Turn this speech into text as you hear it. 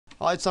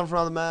Hi, it's time for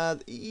another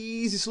math.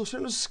 Easy. So we're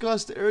starting to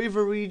discuss the area of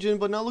a region,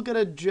 but now look at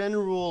a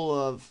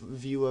general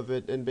view of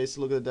it, and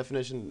basically look at the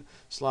definition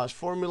slash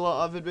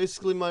formula of it.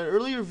 Basically, my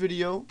earlier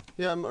video,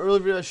 I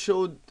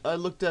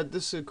looked at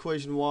this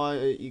equation: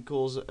 y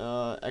equals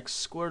x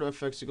squared,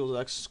 fx equals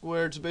x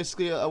squared. So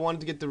basically, I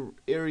wanted to get the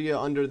area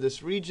under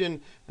this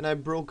region, and I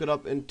broke it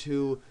up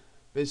into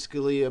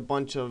basically a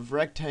bunch of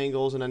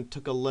rectangles, and then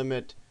took a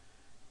limit.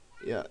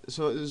 Yeah.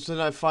 So then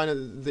I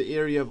find the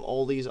area of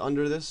all these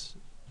under this.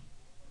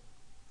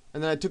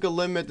 And then I took a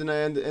limit,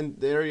 and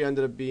the area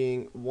ended up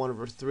being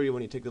 1/3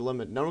 when you take the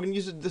limit. Now we're going to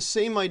use the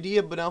same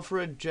idea, but now for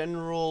a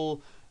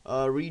general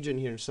region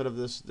here instead of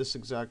this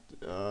exact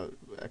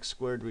x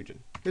squared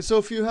region. Okay, so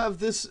if you have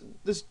this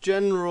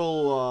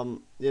general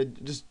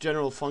just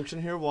general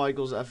function here, y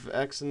equals f of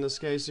x in this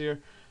case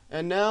here,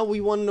 and now we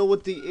want to know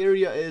what the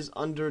area is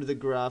under the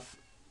graph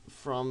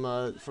from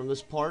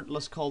this part.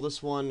 Let's call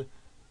this one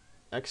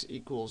x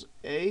equals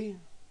a.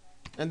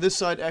 And this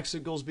side x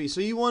equals b.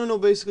 So you want to know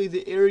basically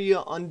the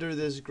area under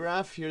this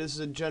graph here. This is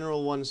a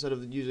general one instead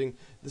of using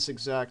this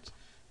exact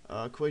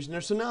equation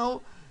there. So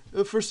now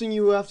the first thing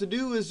you have to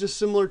do is just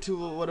similar to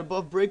what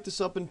above, break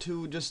this up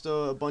into just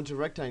a bunch of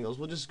rectangles.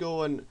 We'll just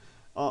go an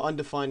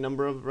undefined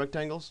number of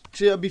rectangles.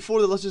 Actually, before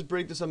that, let's just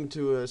break this up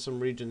into some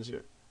regions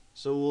here.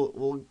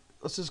 So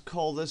let's just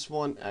call this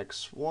one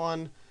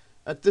x1.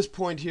 At this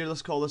point here,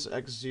 let's call this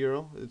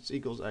x0. It's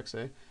equals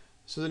xa.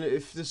 So then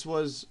if this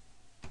was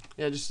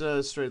just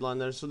a straight line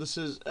there. So this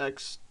is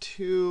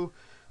x2.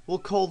 We'll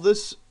call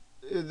this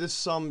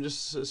sum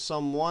just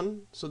sum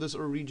 1. So this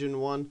or region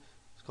 1.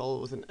 Let's call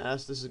it with an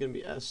s. This is going to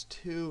be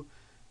s2.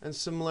 And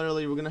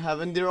similarly, we're going to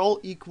have, and they're all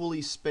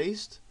equally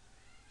spaced.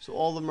 So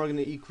all of them are going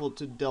to equal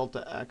to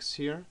delta x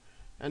here.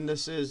 And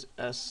this is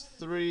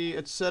s3,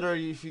 etc.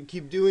 If you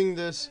keep doing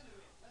this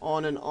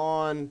on and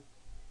on,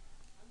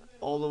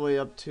 all the way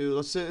up to,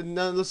 let's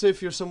say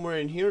if you're somewhere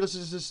in here, let's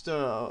just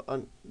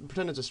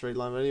pretend it's a straight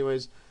line. But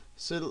anyways.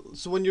 So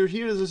when you're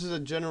here, this is a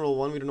general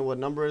one. We don't know what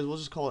number it is. We'll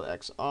just call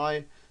it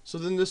xi. So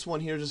then this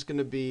one here is just going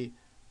to be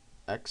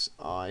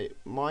xi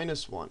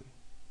minus 1.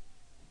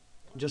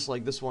 Just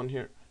like this one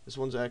here. This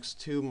one's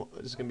x2.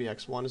 This is going to be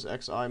x1 is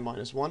xi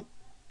minus 1.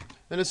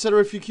 And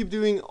etc. If you keep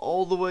doing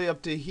all the way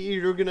up to here,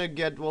 you're going to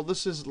get, well,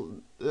 this is,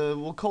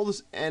 we'll call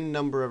this n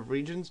number of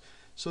regions.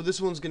 So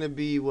this one's going to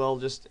be, well,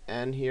 just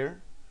n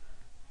here.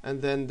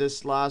 And then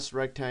this last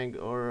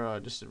rectangle, or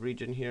just a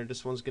region here,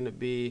 this one's going to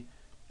be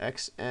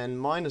xn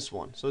minus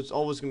 1. So it's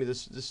always going to be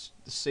the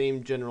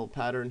same general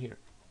pattern here.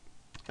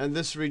 And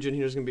this region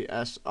here is going to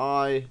be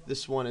si.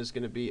 This one is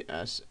going to be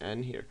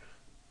sn here.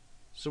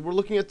 So we're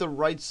looking at the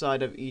right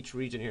side of each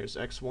region here. It's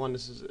x1,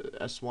 this is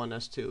s1,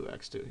 s2,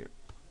 x2 here.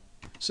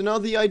 So now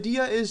the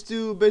idea is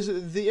to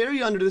basically, the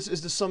area under this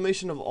is the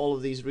summation of all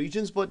of these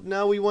regions, but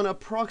now we want to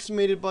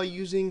approximate it by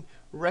using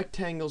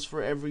rectangles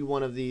for every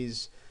one of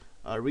these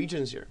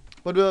regions here.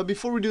 But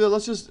before we do that,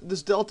 let's just,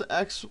 this delta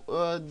x,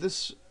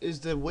 this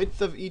is the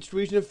width of each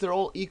region. If they're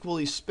all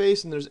equally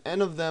spaced and there's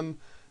n of them,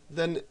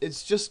 then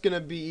it's just going to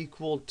be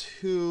equal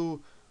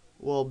to,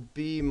 well,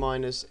 b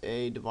minus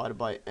a divided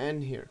by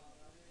n here.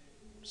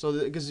 So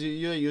because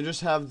you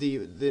just have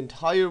the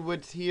entire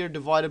width here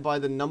divided by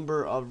the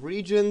number of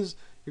regions,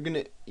 you're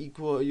going to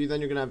then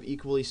you're going to have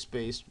equally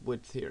spaced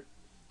width here.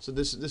 So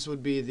this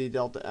would be the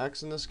delta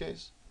x in this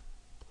case.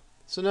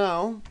 So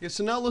now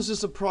let's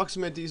just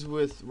approximate these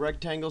with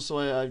rectangles. So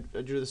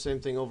I drew the same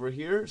thing over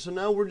here. So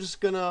now we're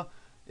just gonna,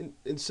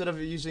 instead of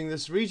using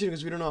this region,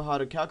 because we don't know how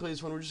to calculate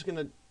this one, we're just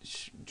gonna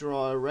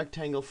draw a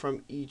rectangle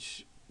from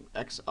each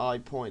xi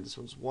point. This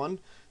one's 1.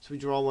 So we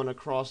draw one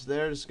across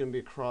there. This is gonna be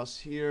across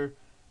here,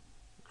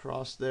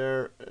 across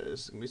there.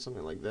 This is gonna be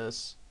something like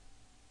this,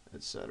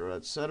 etc.,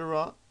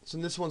 etc. So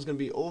this one's gonna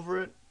be over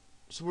it.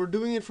 So we're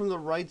doing it from the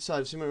right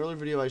side. See, in my earlier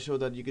video, I showed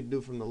that you could do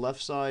it from the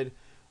left side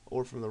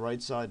or from the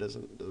right side,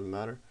 doesn't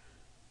matter.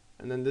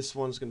 And then this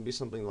one's going to be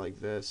something like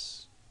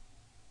this.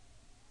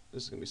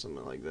 This is going to be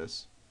something like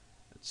this,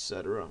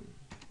 etc.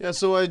 Yeah,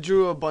 so I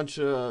drew a bunch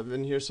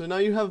in here. So now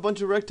you have a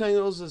bunch of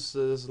rectangles. This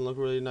doesn't look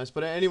really nice.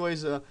 But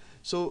anyways,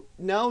 so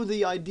now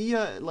the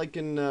idea, like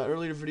in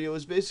earlier video,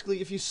 is basically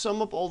if you sum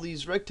up all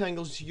these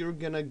rectangles, you're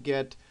going to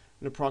get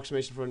an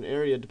approximation for an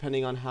area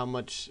depending on how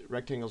much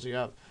rectangles you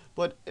have.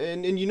 But,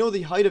 and you know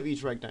the height of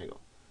each rectangle.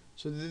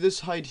 So this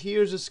height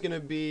here is just going to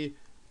be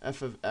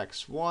f of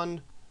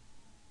x1.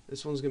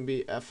 This one's going to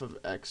be f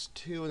of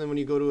x2. And then when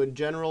you go to a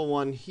general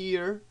one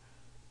here,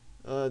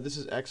 this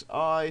is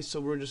xi. So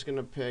we're just going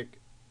to pick,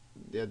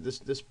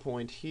 this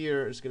point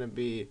here is going to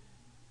be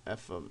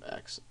f of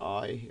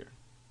xi here.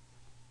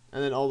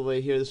 And then all the way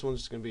here, this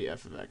one's just going to be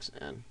f of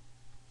xn.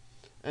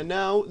 And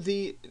now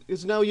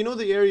you know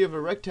the area of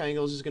a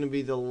rectangle is going to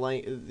be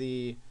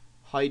the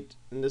height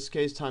in this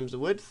case times the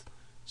width.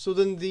 So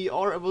then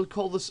we'll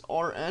call this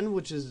Rn,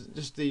 which is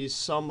just the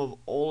sum of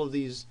all of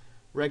these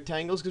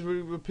rectangles, because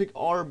we pick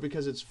R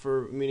because it's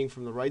for meaning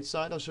from the right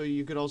side. I'll show you,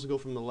 you could also go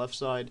from the left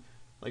side,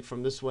 like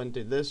from this one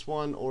to this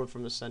one, or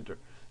from the center.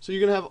 So you're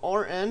going to have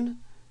Rn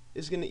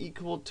is going to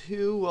equal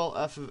to, well,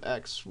 f of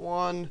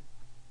x1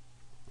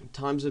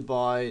 times it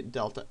by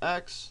delta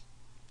x,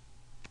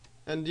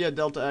 and yeah,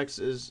 delta x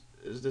is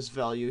this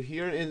value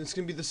here, and it's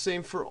going to be the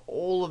same for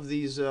all of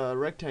these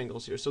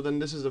rectangles here. So then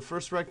this is the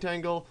first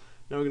rectangle.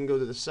 Now we're going to go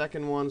to the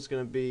second one. It's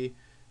going to be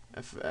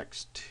f of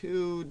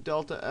x2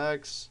 delta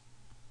x,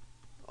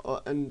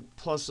 and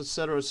plus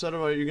etc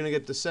etc. You're going to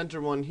get the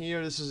center one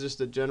here. This is just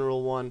the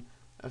general one,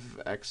 f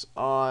of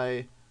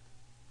xi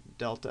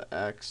delta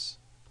x,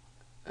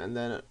 and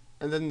then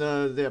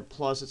the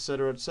plus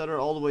etc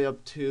etc all the way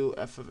up to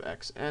f of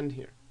xn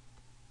here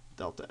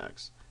delta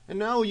x. And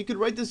now you could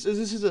write this as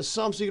this is a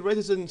sum, so you could write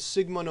this in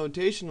sigma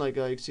notation, like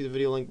you can see the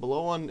video link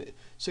below on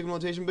sigma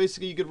notation.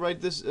 Basically, you could write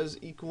this as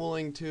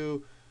equaling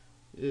to,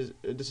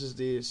 this is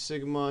the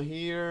sigma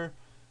here,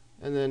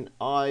 and then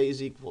I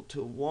is equal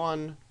to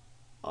 1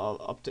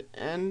 up to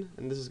n,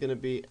 and this is going to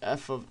be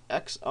f of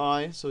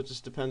xi, so it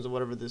just depends on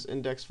whatever this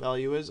index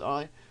value is,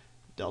 I,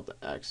 delta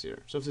x here.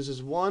 So if this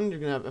is 1, you're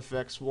going to have f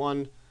of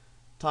x1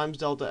 times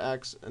delta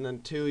x, and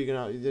then 2,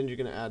 then you're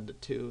gonna add the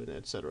 2, and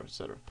etc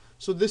etc.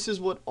 So this is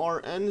what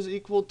Rn is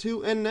equal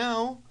to. And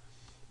now,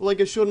 like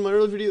I showed in my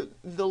earlier video,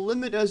 the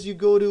limit as you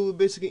go to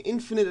basically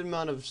infinite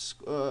amount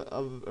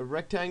of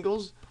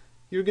rectangles,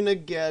 you're gonna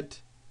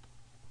get,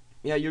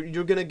 yeah,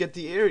 you're gonna get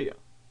the area.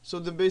 So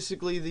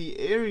basically the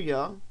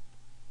area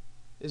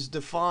is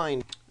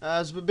defined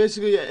as, but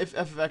basically if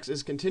f of x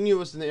is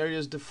continuous, then the area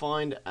is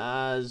defined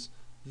as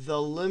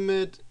the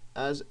limit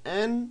as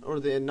n,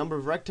 or the number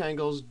of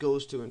rectangles,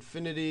 goes to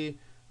infinity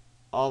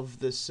of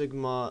the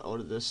sigma,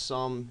 or the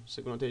sum,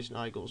 sigma notation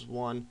I equals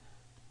 1,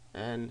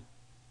 and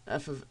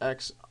f of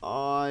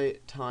xi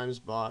times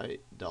by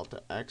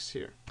delta x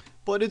here.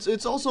 But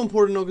it's also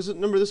important to know, because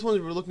remember, this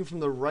one we're looking from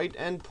the right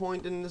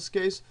endpoint in this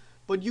case,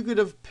 but you could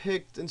have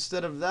picked,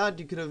 instead of that,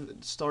 you could have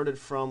started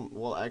from,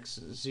 well,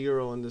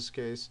 x0 in this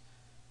case.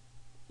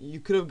 You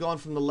could have gone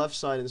from the left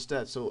side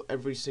instead, so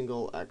every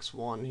single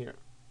x1 here.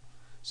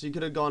 So you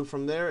could have gone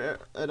from there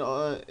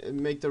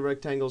and make the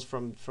rectangles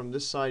from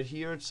this side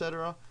here,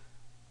 etc.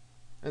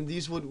 And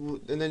these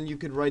and then you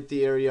could write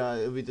the area.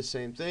 It would be the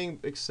same thing,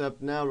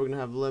 except now we're gonna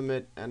have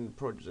limit and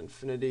approaches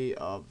infinity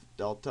of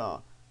delta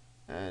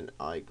and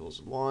I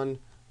equals 1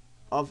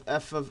 of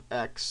f of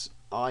x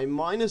I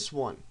minus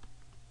 1.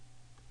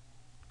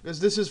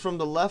 Because this is from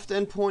the left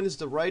endpoint, is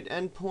the right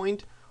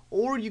endpoint,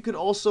 or you could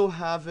also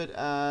have it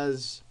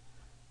as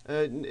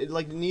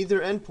like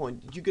neither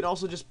endpoint. You could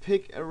also just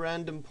pick a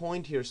random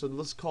point here. So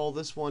let's call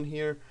this one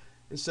here,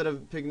 instead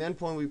of picking the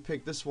endpoint, we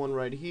pick this one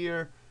right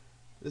here.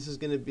 This is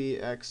going to be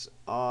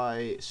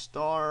xi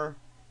star,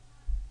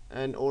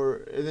 and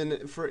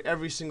then for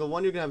every single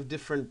one you're going to have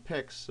different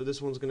picks. So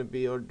this one's going to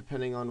be, or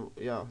depending on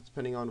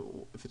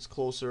if it's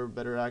closer,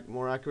 better,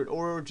 more accurate,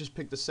 or just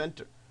pick the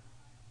center.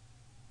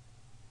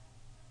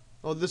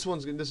 Oh, this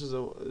is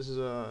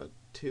a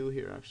 2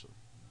 here actually.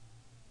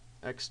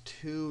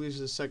 x2 is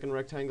the second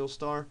rectangle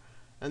star,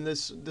 and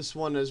this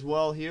one as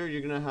well here,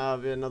 you're gonna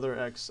have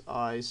another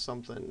xi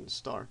something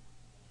star.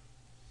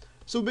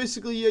 So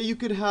basically, yeah, you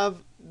could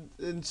have,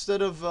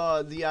 instead of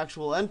the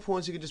actual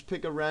endpoints, you could just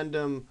pick a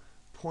random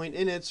point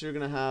in it. So you're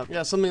gonna have,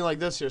 yeah, something like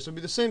this here. So it'd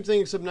be the same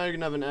thing, except now you're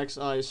gonna have an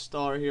xi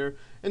star here.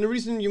 And the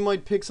reason you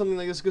might pick something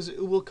like this, because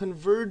it will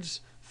converge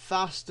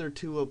faster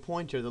to a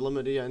point here, the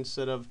limit, yeah,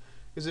 instead of,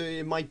 because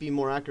it might be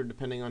more accurate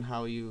depending on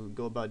how you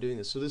go about doing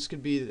this. So this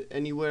could be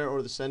anywhere,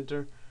 or the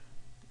center.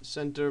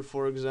 Center,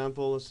 for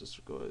example, let's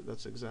just go,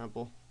 that's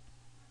example.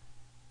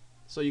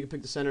 So you can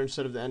pick the center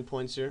instead of the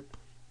endpoints here.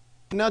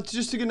 Now,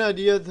 just to get an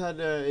idea that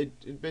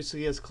it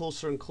basically gets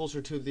closer and closer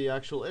to the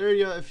actual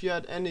area, if you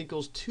had n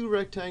equals 2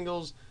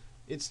 rectangles,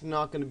 it's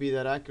not going to be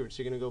that accurate.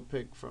 So you're going to go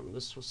pick from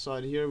this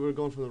side here. We're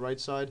going from the right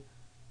side.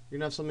 You're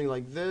going to have something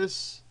like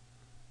this,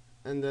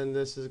 and then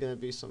this is going to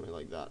be something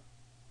like that.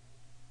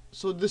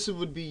 So this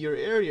would be your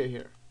area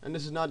here, and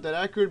this is not that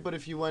accurate. But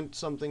if you went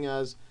something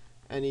as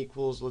n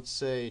equals, let's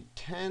say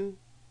 10,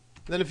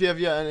 then if you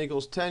have n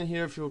equals 10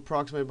 here, if you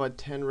approximate by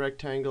 10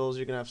 rectangles,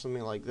 you're gonna have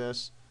something like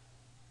this.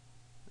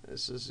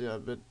 This is, yeah, a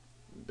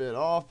bit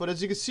off, but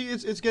as you can see,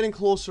 it's getting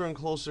closer and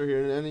closer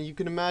here, and you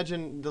can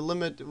imagine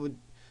the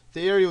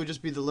area would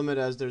just be the limit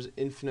as there's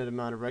infinite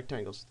amount of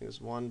rectangles. I think it's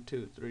 1,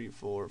 2, 3,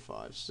 4,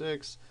 5,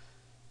 6.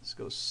 Let's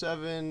go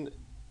 7,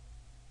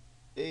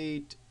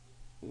 8,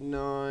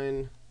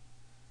 9.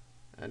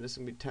 And this is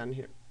going to be 10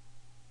 here.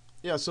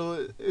 Yeah,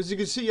 so as you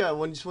can see, yeah,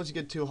 once you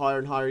get to higher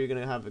and higher, you're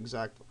going to have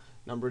exact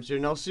numbers here.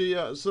 Now, see,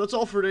 so that's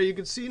all for today. You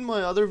can see in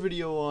my other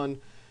video on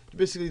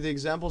basically the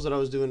examples that I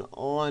was doing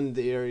on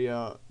the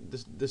area,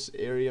 this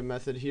area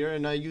method here,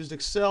 and I used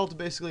Excel to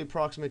basically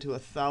approximate to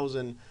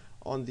 1,000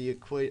 on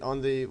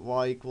the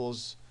y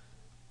equals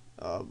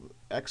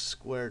x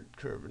squared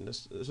curve. And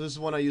so this is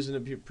one I used in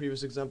a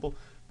previous example,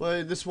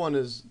 but this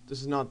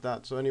is not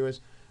that. So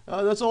anyways,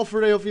 that's all for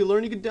today. Hope you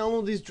learned. You can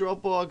download these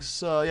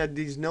Dropbox,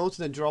 these notes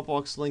in the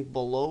Dropbox link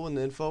below in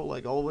the info,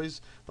 like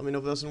always. Let me know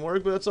if it doesn't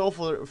work, but that's all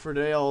for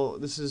today.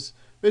 This is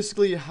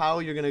basically how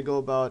you're gonna go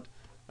about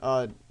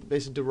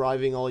basically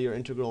deriving all your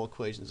integral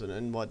equations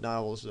and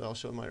whatnot. I'll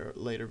show in my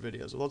later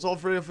videos. Well, that's all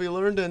for today. Hope you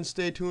learned, and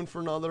stay tuned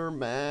for another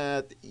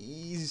math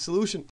easy solution.